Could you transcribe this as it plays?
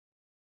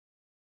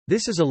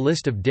This is a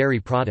list of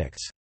dairy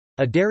products.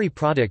 A dairy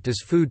product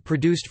is food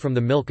produced from the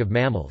milk of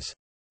mammals.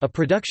 A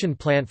production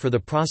plant for the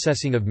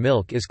processing of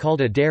milk is called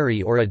a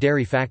dairy or a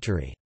dairy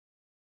factory.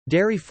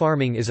 Dairy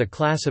farming is a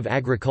class of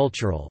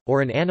agricultural,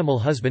 or an animal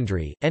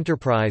husbandry,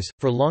 enterprise,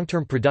 for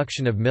long-term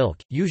production of milk,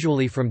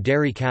 usually from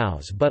dairy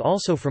cows but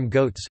also from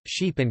goats,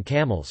 sheep and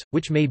camels,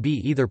 which may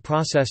be either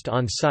processed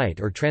on-site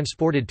or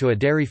transported to a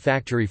dairy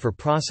factory for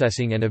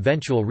processing and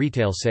eventual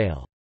retail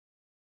sale.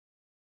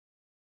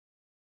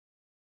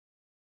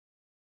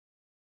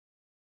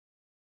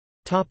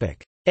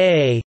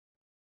 A.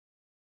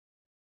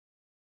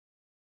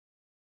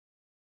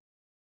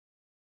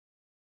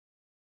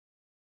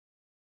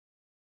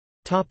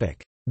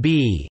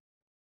 B.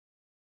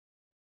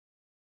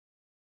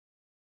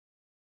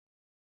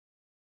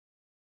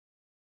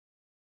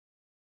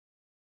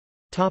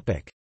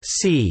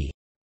 C.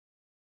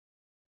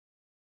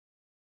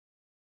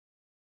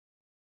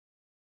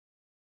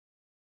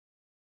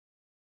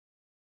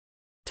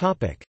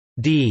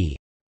 D.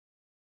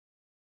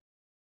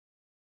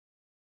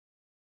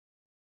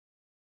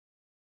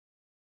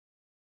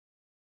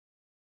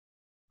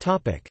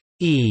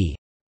 E.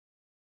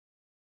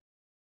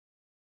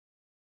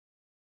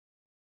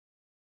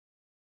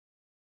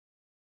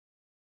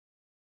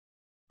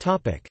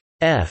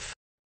 F.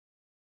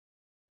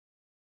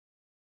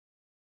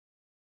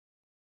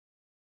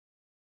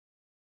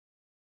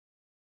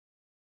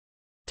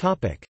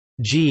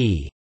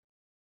 G.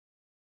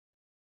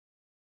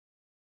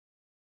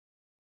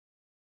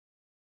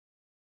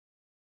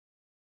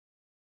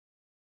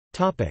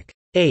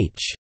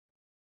 H.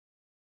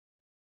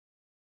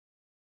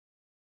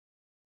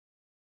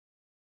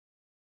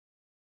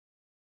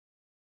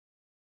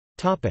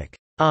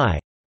 I.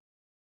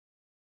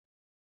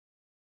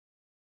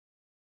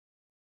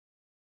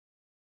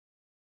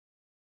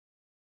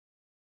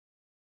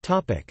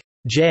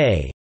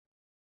 J.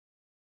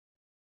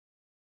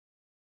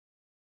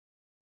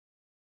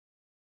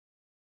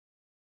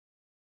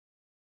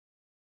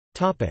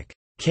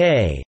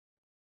 K.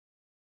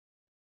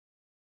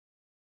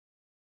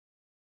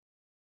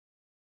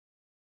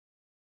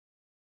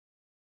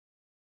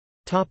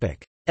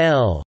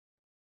 L.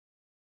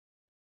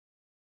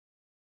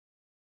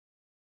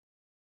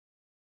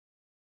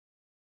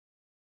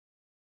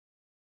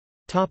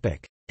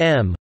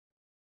 M.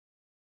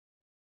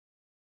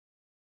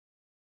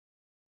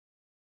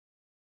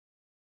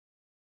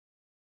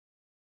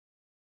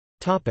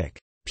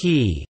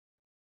 P.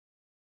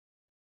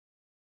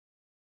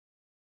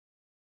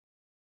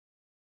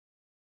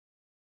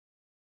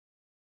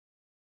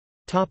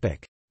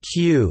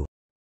 Q.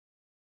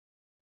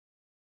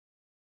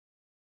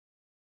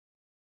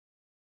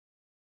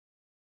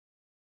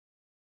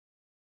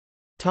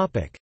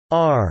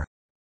 R.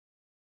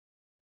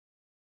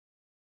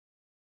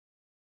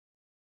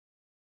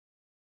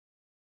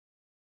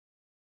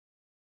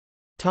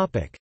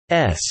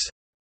 S.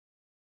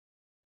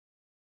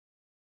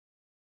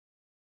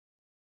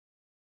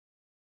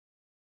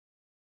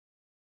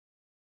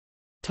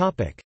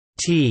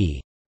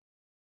 T.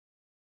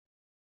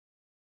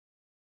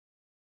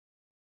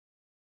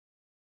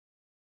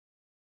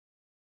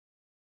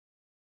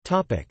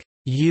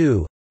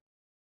 U.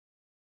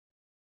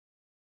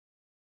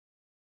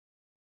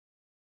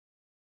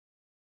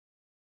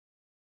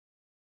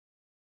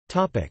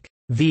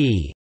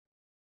 V.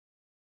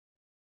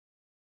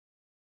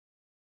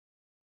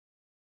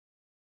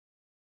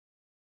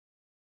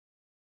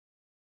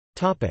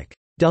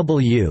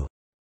 W.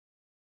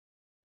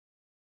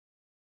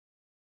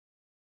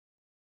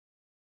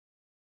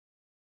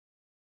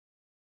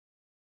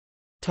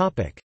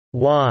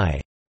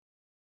 Y.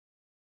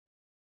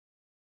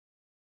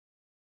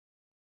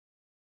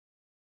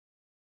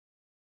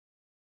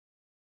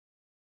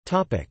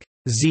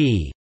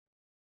 Z.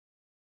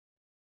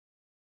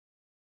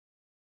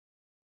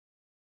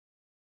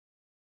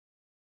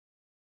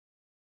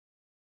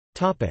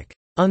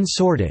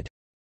 Unsorted.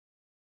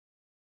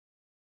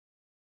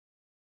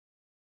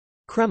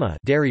 Crema,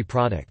 dairy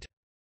product.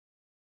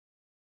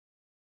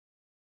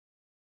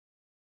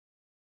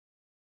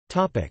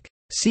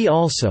 See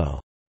also.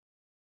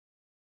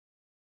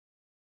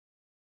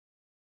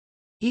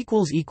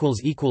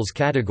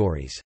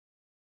 Categories.